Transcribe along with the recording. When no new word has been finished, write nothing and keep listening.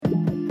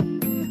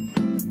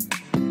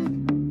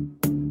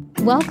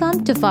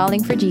Welcome to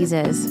Falling for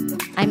Jesus.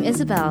 I'm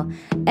Isabel.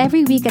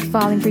 Every week at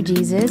Falling for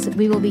Jesus,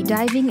 we will be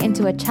diving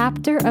into a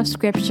chapter of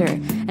Scripture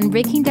and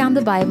breaking down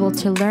the Bible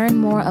to learn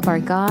more of our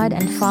God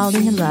and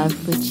falling in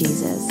love with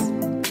Jesus.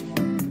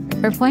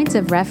 For points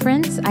of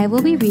reference, I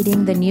will be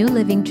reading the New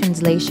Living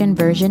Translation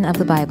version of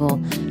the Bible.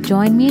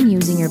 Join me in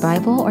using your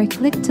Bible or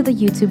click to the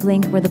YouTube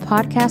link where the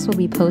podcast will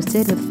be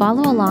posted with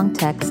follow-along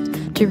text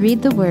to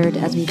read the Word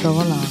as we go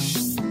along.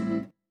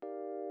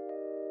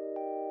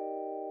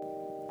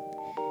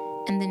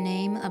 In the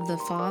name of the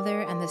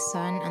Father, and the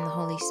Son, and the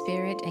Holy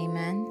Spirit,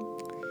 amen.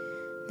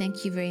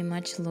 Thank you very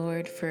much,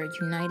 Lord, for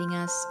uniting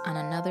us on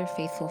another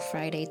faithful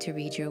Friday to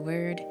read your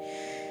word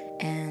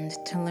and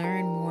to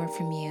learn more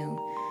from you.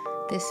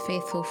 This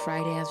faithful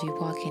Friday, as we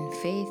walk in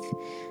faith,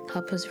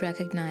 help us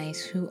recognize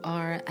who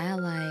our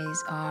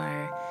allies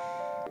are.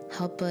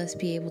 Help us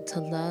be able to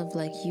love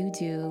like you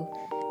do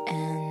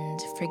and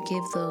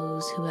forgive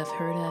those who have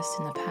hurt us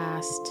in the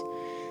past,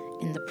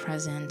 in the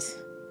present,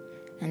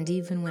 and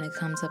even when it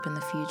comes up in the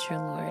future,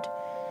 Lord.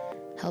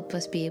 Help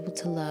us be able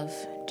to love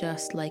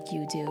just like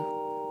you do.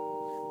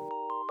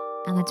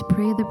 And let's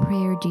pray the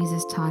prayer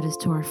Jesus taught us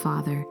to our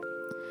Father.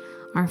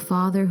 Our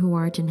Father who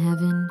art in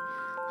heaven,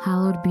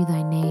 hallowed be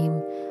thy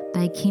name.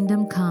 Thy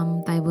kingdom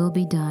come, thy will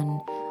be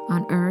done,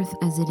 on earth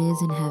as it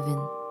is in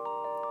heaven.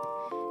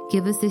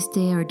 Give us this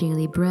day our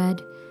daily bread,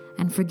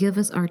 and forgive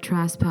us our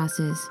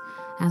trespasses,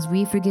 as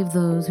we forgive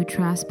those who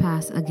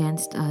trespass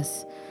against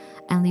us.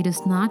 And lead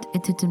us not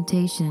into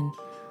temptation,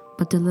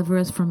 but deliver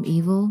us from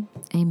evil.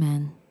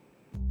 Amen.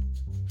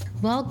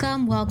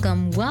 Welcome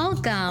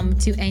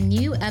to a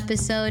new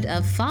episode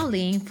of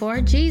Falling for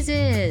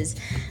Jesus.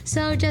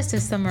 So just to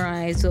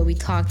summarize what we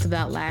talked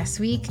about last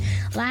week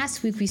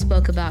we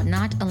spoke about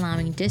not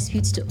allowing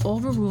disputes to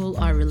overrule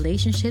our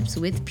relationships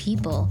with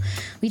people.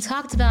 We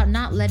talked about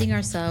not letting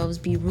ourselves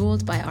be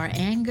ruled by our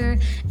anger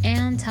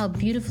and how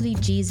beautifully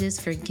Jesus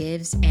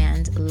forgives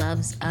and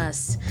loves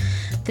us.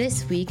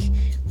 This week,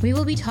 we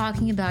will be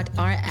talking about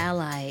our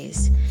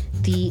allies,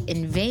 the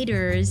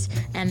invaders,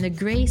 and the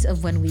grace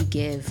of when we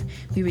give.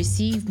 We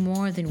receive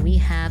more than we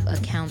have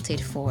accounted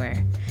for.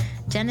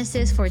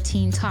 Genesis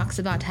 14 talks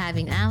about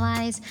having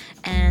allies,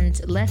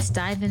 and let's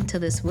dive into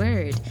this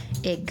word.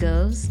 It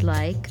goes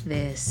like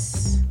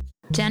this.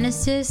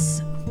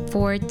 Genesis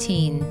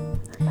 14.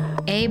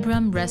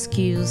 Abram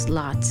rescues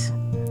Lot.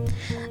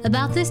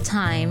 About this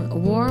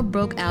time, war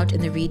broke out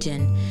in the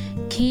region.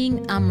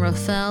 King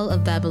Amraphel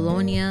of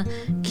Babylonia,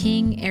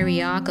 King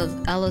Arioch of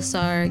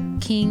Ellasar,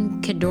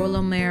 King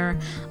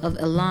Kedorlaomer of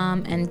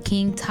Elam, and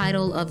King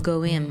Tidal of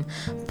Goim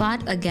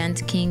fought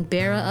against King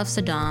Bera of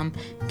Sodom,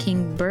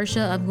 King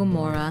Bersha of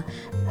Gomorrah,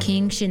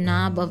 King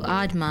Shinab of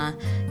Admah,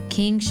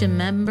 King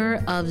Shemember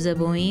of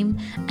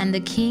Zeboim, and the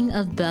king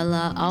of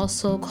Bela,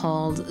 also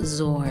called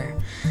Zor.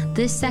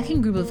 This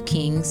second group of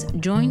kings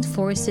joined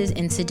forces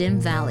in Siddim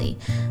Valley.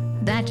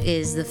 That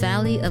is, the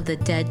Valley of the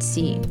Dead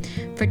Sea.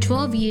 For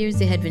 12 years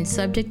they had been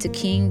subject to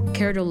King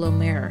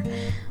Kedorlaomer,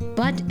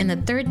 but in the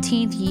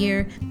 13th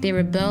year they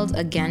rebelled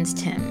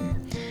against him.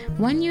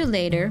 1 year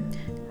later,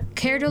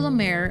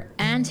 Kedorlaomer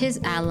and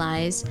his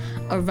allies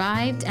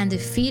arrived and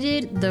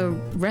defeated the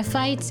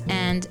Rephites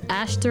and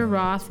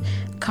Ashtaroth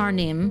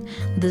Karnim,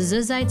 the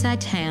Zuzites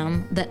at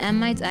Ham, the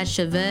Emites at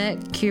Shaveh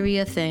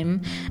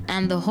Kiriathaim,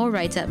 and the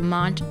Horites at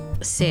Mount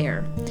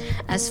Seir,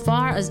 as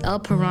far as El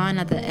Paran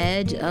at the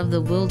edge of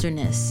the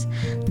wilderness.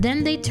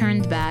 Then they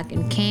turned back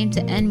and came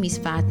to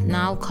En-Mishpat,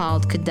 now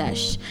called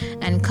Kadesh,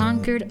 and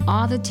conquered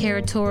all the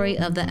territory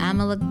of the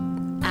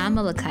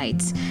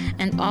Amalekites,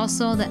 and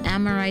also the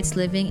Amorites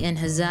living in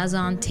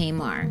Hazazon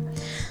Tamar.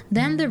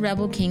 Then the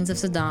rebel kings of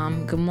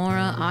Sodom,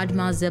 Gomorrah,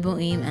 Admah,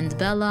 Zeboim, and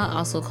Bela,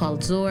 also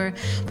called Zor,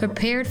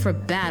 prepared for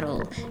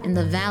battle in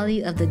the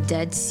Valley of the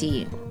Dead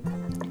Sea.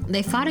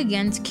 They fought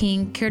against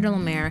King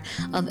Kedorlaomer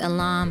of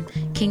Elam,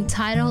 King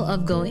Tidal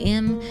of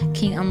Goim,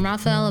 King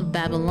Amraphel of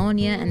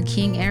Babylonia, and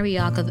King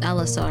Arioch of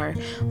Ellasar,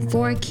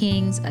 4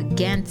 kings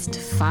against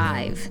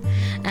 5.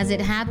 As it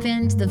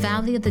happened, the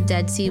Valley of the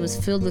Dead Sea was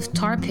filled with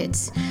tar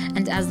pits,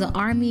 and as the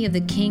army of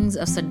the kings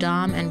of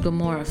Sodom and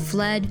Gomorrah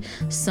fled,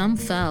 some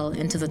fell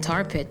into the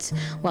tar pits,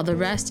 while the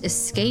rest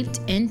escaped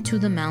into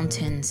the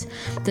mountains.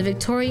 The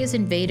victorious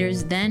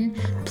invaders then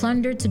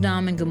plundered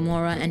Sodom and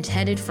Gomorrah and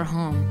headed for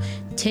home,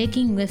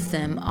 taking with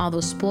them all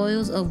the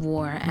spoils of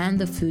war and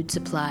the food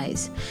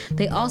supplies.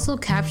 They also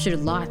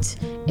captured Lot,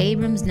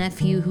 Abram's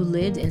nephew who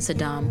lived in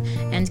Sodom,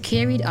 and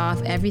carried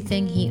off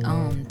everything he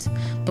owned.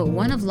 But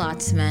one of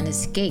Lot's men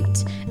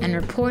escaped and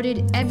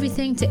reported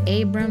everything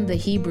to Abram the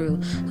Hebrew,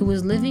 who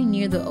was living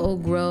near the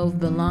oak grove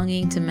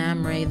belonging to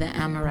Mamre the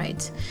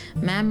Amorite.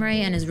 Mamre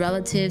and his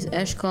relatives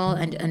Eshcol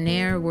and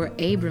Aner were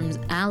Abram's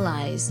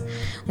allies.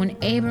 When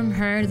Abram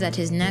heard that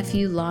his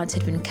nephew Lot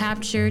had been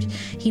captured,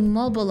 he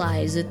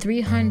mobilized the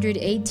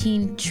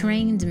 318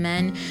 trained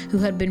men who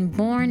had been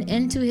born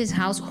into his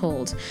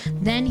household.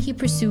 Then he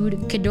pursued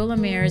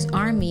Kedorlaomer's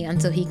army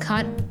until he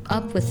caught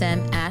up with them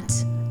at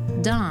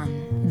dawn.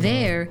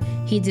 There,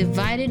 he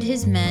divided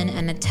his men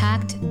and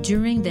attacked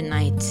during the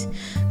night.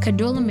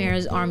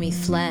 Kedorlaomer's army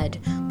fled,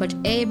 but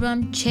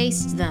Abram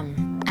chased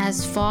them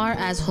as far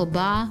as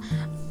Hobah,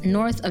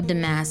 north of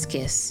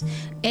Damascus.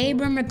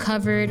 Abram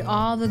recovered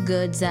all the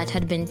goods that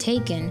had been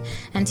taken,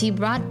 and he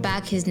brought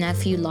back his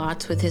nephew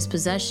Lot with his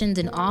possessions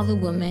and all the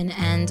women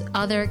and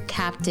other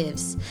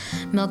captives.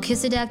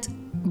 Melchizedek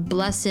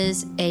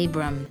blesses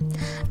Abram.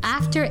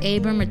 After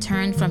Abram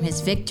returned from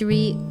his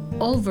victory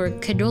over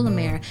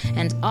Chedorlaomer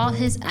and all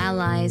his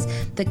allies,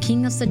 the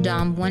king of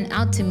Sodom went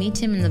out to meet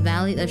him in the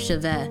valley of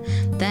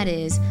Shaveh, that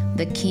is,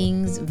 the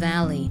king's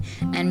valley.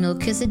 And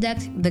Melchizedek,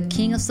 the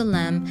king of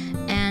Salem,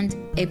 and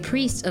a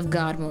priest of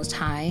God Most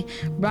High,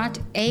 brought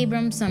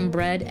Abram some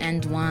bread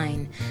and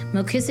wine.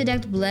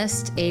 Melchizedek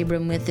blessed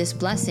Abram with this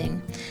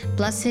blessing: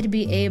 Blessed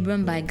be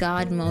Abram by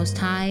God Most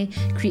High,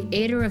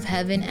 creator of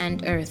heaven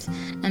and earth,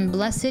 and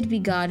blessed be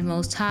God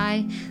Most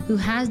High, who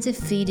has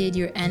defeated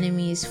your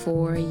enemies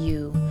for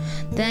you.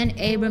 Then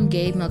Abram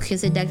gave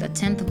Melchizedek a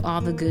tenth of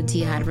all the goods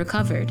he had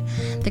recovered.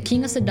 The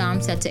king of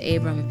Sodom said to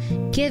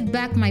Abram, Give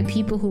back my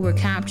people who were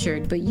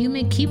captured, but you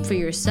may keep for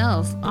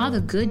yourself all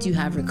the goods you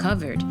have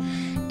recovered.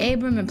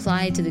 Abram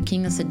replied to the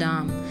king of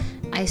Sodom,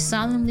 I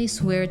solemnly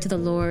swear to the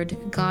Lord,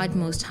 God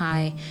Most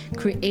High,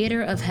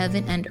 creator of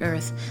heaven and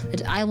earth,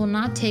 that I will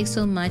not take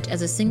so much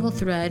as a single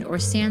thread or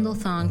sandal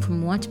thong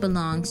from what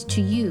belongs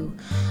to you.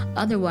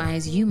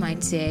 Otherwise, you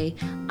might say,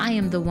 I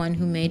am the one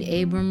who made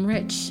Abram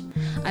rich.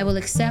 I will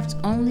accept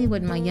only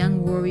what my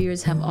young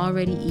warriors have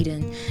already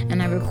eaten,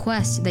 and I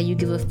request that you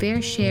give a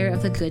fair share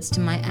of the goods to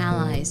my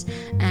allies,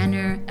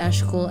 Aner,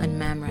 Eshcol, and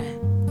Mamre.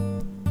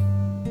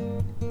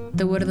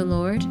 The word of the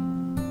Lord.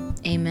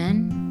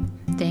 Amen.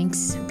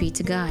 Thanks be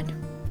to God.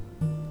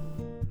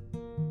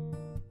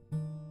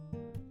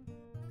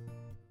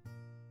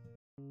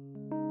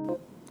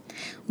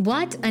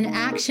 What an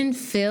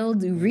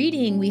action-filled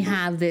reading we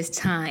have this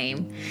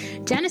time.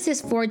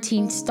 Genesis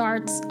 14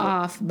 starts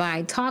off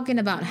by talking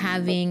about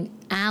having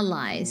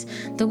allies.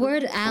 The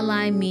word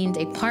ally means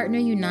a partner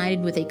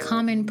united with a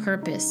common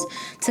purpose,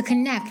 to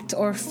connect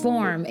or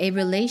form a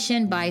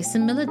relation by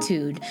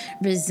similitude,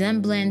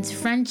 resemblance,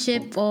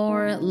 friendship,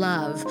 or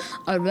love,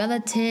 a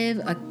relative,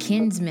 a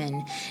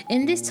kinsman.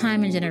 In this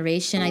time and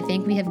generation, I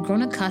think we have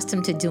grown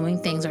accustomed to doing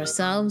things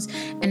ourselves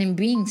and in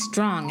being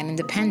strong and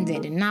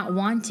independent and not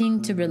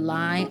wanting to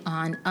rely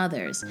on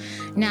others.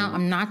 Now,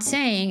 I'm not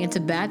saying it's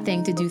a bad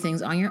thing to do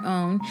things on your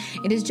own.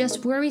 It is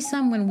just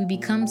worrisome when we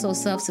become so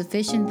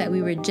self-sufficient that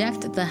we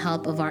reject the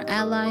help of our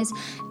allies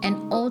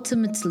and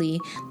ultimately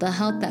the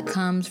help that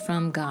comes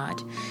from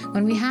God.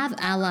 When we have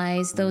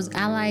allies, those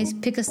allies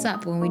pick us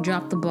up when we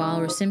drop the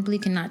ball or simply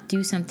cannot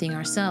do something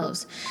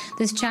ourselves.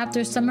 This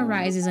chapter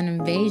summarizes an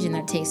invasion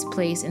that takes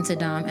place in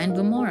Sodom and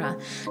Gomorrah.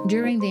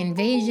 During the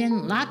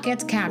invasion, Lot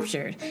gets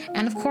captured.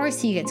 And of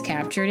course he gets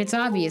captured. It's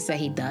obvious that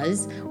he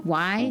does.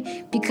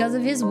 Why? Because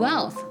of his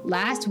wealth.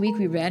 Last week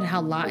we read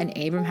how Lot and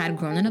Abram had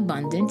grown in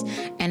abundance,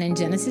 and in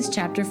Genesis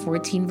chapter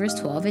 14 verse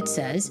 12 it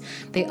says,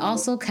 They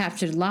also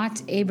captured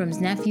Lot, Abram's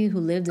nephew, who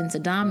lived in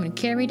Sodom, and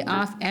carried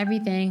off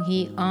everything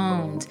he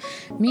owned,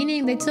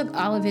 meaning they took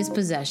all of his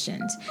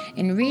possessions.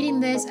 In reading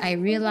this, I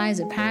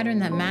realized a pattern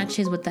that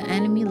matches what the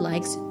enemy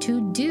likes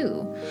to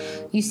do.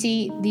 You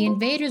see, the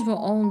invaders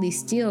will only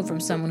steal from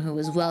someone who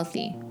is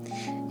wealthy.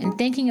 And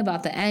thinking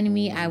about the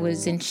enemy, I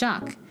was in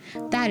shock.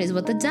 That is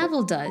what the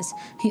devil does.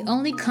 He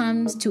only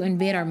comes to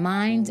invade our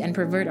minds and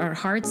pervert our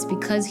hearts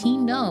because he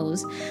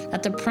knows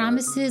that the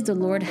promises the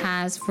Lord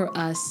has for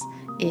us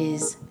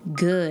is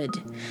good.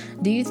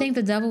 Do you think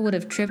the devil would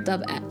have tripped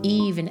up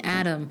Eve and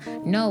Adam,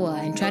 Noah,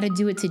 and tried to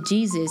do it to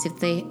Jesus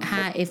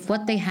if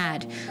what they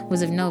had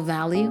was of no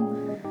value?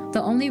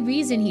 The only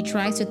reason he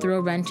tries to throw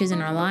wrenches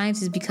in our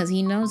lives is because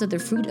he knows that the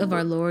fruit of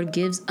our Lord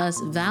gives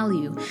us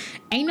value.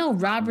 Ain't no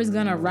robber's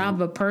gonna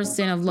rob a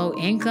person of low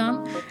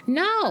income.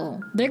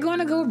 No, they're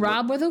gonna go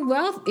rob where the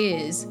wealth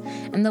is.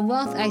 And the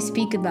wealth I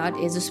speak about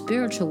is a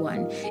spiritual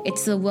one.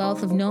 It's the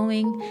wealth of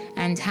knowing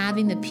and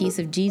having the peace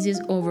of Jesus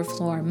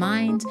overflow our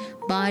mind,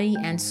 body,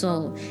 and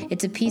soul.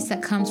 It's a peace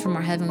that comes from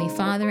our Heavenly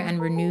Father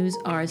and renews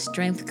our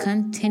strength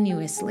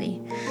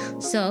continuously.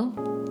 So,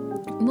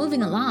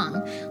 moving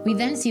along, we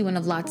then see one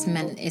of Lot's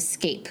men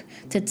escape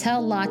to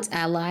tell Lot's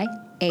ally,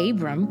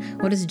 Abram,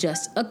 what has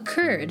just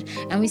occurred.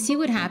 And we see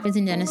what happens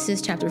in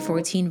Genesis chapter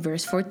 14,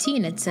 verse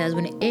 14. It says,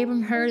 When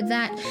Abram heard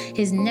that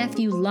his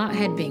nephew Lot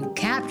had been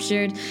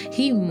captured,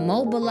 he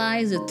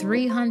mobilized the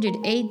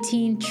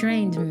 318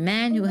 trained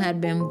men who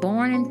had been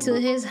born into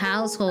his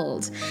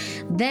household.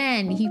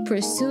 Then he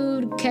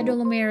pursued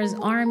Chedorlaomer's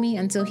army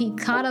until he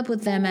caught up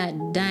with them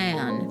at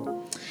Dan.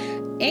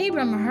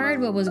 Abram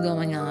heard what was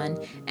going on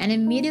and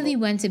immediately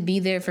went to be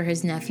there for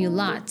his nephew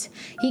Lot.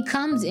 He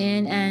comes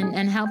in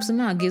and helps him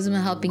out, gives him a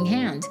helping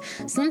hand.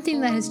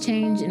 Something that has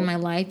changed in my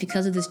life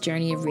because of this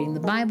journey of reading the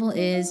Bible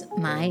is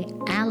my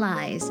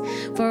allies.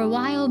 For a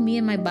while, me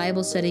and my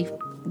Bible study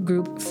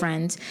group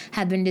friends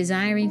have been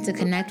desiring to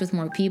connect with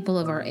more people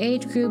of our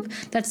age group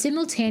that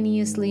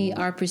simultaneously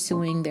are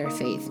pursuing their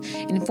faith.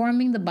 In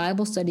forming the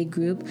Bible study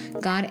group,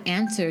 God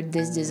answered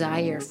this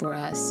desire for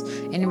us.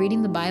 In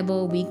reading the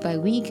Bible week by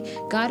week,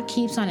 God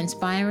keeps on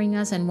inspiring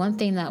us, and one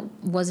thing that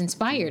was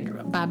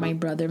inspired by my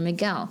brother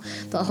Miguel,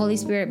 the Holy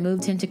Spirit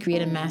moved him to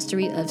create a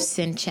mastery of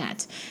Sin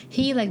Chat.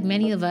 He, like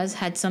many of us,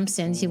 had some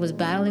sins he was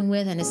battling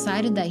with and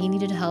decided that he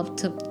needed help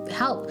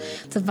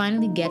to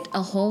finally get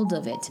a hold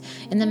of it.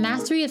 In the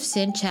mastery of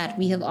Sin Chat,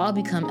 we have all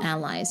become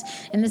allies,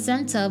 in the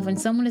sense of when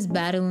someone is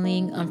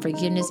battling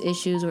unforgiveness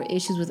issues or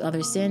issues with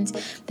other sins,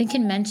 they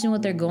can mention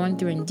what they're going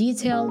through in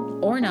detail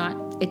or not.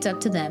 It's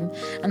up to them,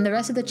 and the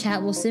rest of the chat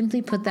will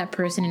simply put that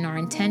person in our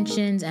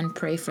intentions and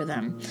pray for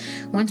them.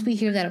 Once we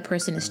hear that a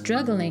person is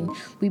struggling,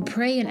 we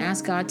pray and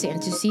ask God to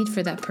intercede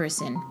for that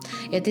person.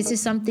 If this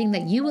is something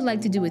that you would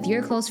like to do with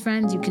your close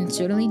friends, you can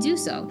certainly do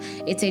so.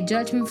 It's a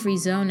judgment-free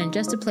zone and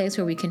just a place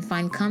where we can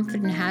find comfort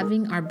in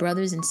having our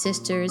brothers and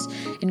sisters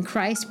in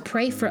Christ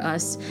pray for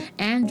us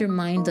and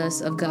remind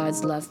us of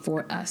God's love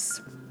for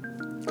us.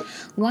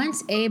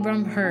 Once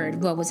Abram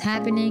heard what was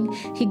happening,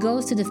 he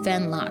goes to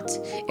defend Lot.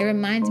 It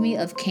reminds me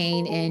of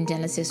Cain in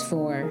Genesis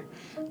 4,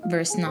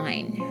 verse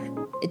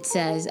 9. It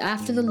says,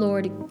 "After the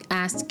Lord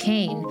asked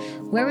Cain,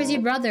 'Where is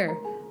your brother?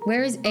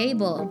 Where is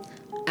Abel?'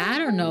 'I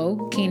don't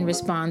know,' Cain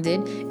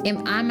responded.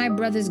 'Am I my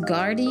brother's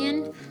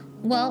guardian?'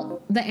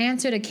 Well, the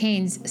answer to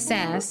Cain's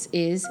sass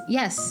is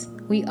yes,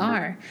 we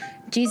are.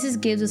 Jesus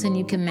gives us a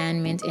new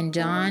commandment in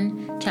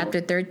John chapter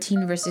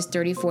 13, verses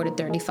 34 to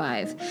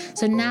 35.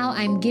 So now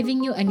I'm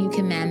giving you a new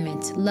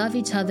commandment. Love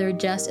each other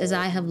just as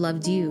I have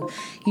loved you.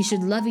 You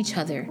should love each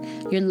other.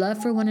 Your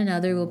love for one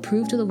another will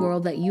prove to the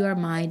world that you are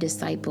my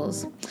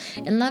disciples.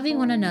 In loving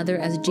one another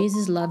as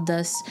Jesus loved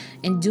us,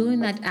 in doing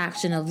that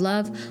action of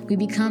love, we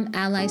become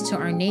allies to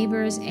our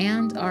neighbors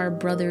and our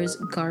brother's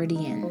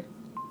guardian,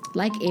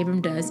 like Abram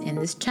does in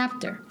this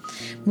chapter.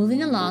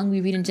 Moving along,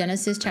 we read in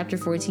Genesis chapter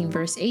 14,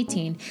 verse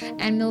 18,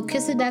 "And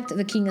Melchizedek,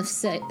 the king of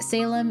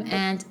Salem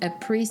and a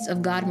priest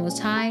of God Most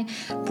High,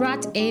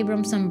 brought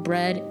Abram some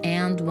bread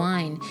and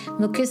wine.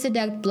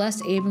 Melchizedek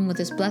blessed Abram with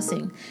this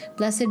blessing.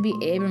 Blessed be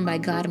Abram by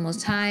God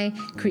Most High,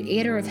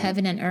 creator of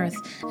heaven and earth,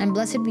 and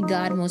blessed be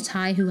God Most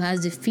High, who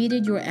has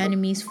defeated your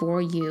enemies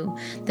for you.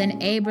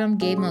 Then Abram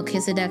gave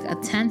Melchizedek a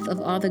tenth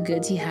of all the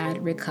goods he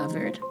had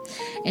recovered."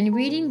 In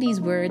reading these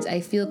words,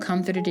 I feel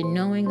comforted in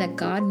knowing that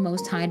God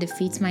Most High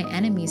defeats my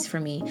enemies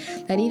for me,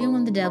 that even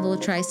when the devil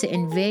tries to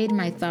invade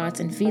my thoughts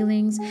and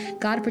feelings,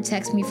 God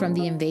protects me from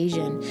the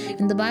invasion.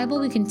 In the Bible,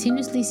 we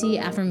continuously see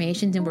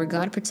affirmations in where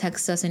God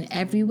protects us in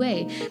every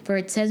way. For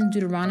it says in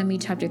Deuteronomy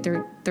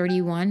chapter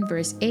 31,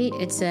 verse 8,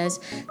 it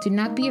says, "Do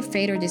not be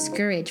afraid or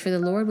discouraged, for the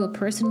Lord will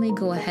personally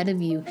go ahead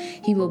of you.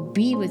 He will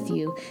be with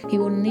you. He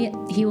will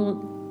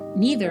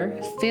neither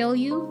fail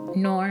you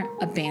nor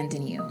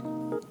abandon you."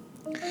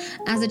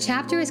 As the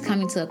chapter is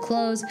coming to a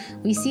close,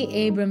 we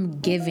see Abram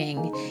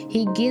giving.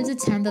 He gives a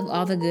tenth of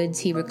all the goods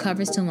he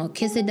recovers to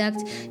Melchizedek.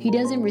 He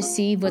doesn't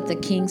receive what the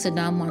king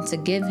Sodom wants to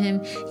give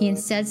him. He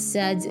instead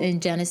says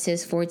in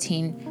Genesis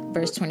 14,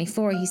 verse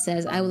 24, he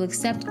says, "I will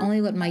accept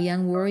only what my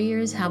young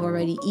warriors have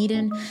already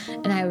eaten,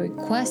 and I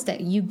request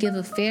that you give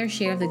a fair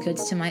share of the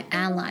goods to my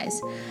allies,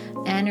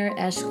 Aner,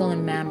 Eshcol,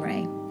 and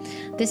Mamre."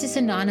 This is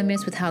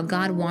synonymous with how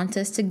God wants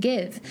us to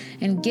give.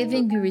 In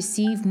giving, we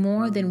receive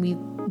more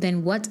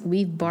than what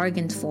we've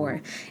bargained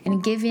for. In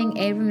giving,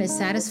 Abram is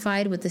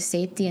satisfied with the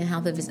safety and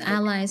health of his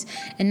allies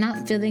and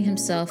not filling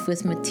himself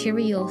with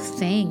material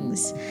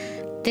things.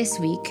 This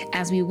week,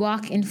 as we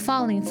walk in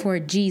falling for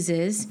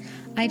Jesus,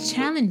 I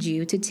challenge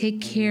you to take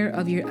care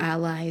of your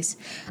allies.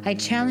 I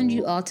challenge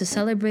you all to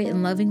celebrate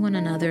in loving one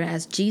another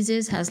as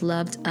Jesus has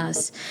loved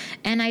us.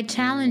 And I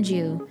challenge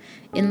you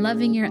in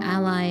loving your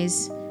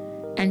allies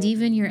and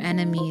even your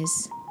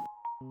enemies.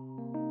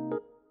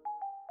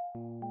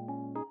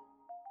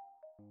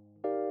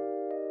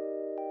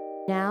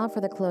 Now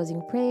for the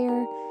closing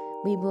prayer,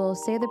 we will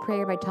say the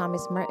prayer by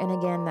Thomas Merton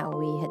again that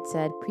we had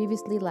said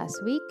previously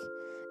last week,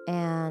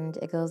 and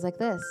it goes like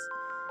this.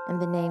 In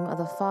the name of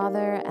the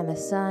Father, and the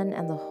Son,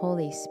 and the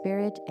Holy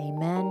Spirit,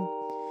 amen.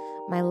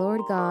 My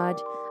Lord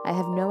God, I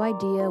have no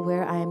idea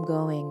where I am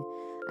going.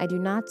 I do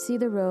not see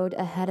the road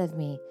ahead of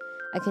me.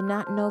 I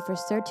cannot know for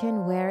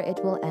certain where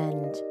it will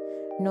end,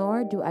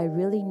 nor do I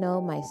really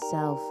know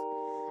myself.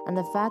 And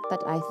the fact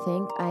that I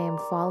think I am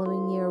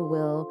following your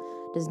will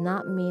does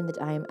not mean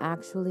that I am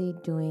actually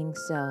doing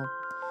so.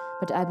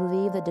 But I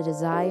believe that the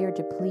desire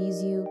to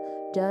please you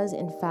does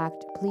in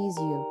fact please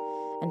you,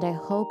 and I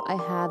hope I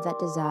have that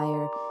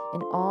desire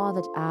in all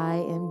that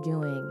I am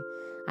doing.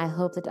 I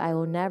hope that I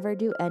will never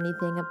do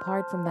anything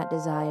apart from that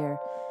desire,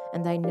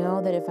 and I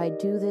know that if I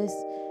do this,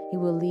 you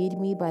will lead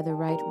me by the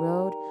right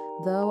road,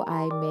 though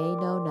I may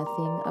know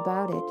nothing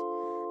about it.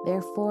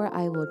 Therefore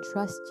I will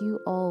trust you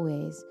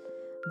always.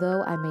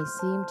 Though I may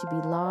seem to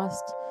be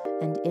lost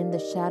and in the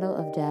shadow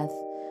of death,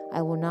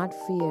 I will not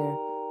fear,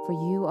 for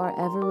you are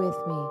ever with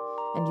me,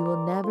 and you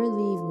will never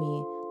leave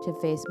me to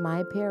face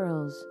my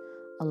perils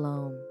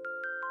alone.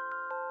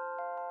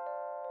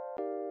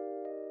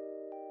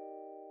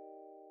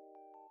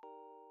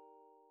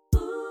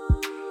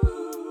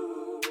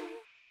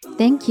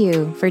 Thank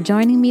you for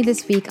joining me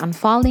this week on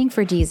Falling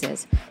for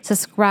Jesus.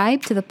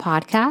 Subscribe to the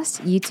podcast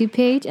YouTube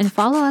page and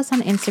follow us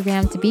on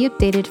Instagram to be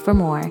updated for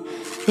more.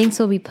 Links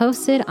will be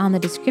posted on the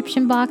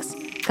description box.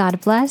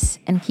 God bless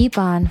and keep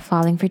on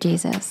falling for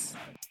Jesus.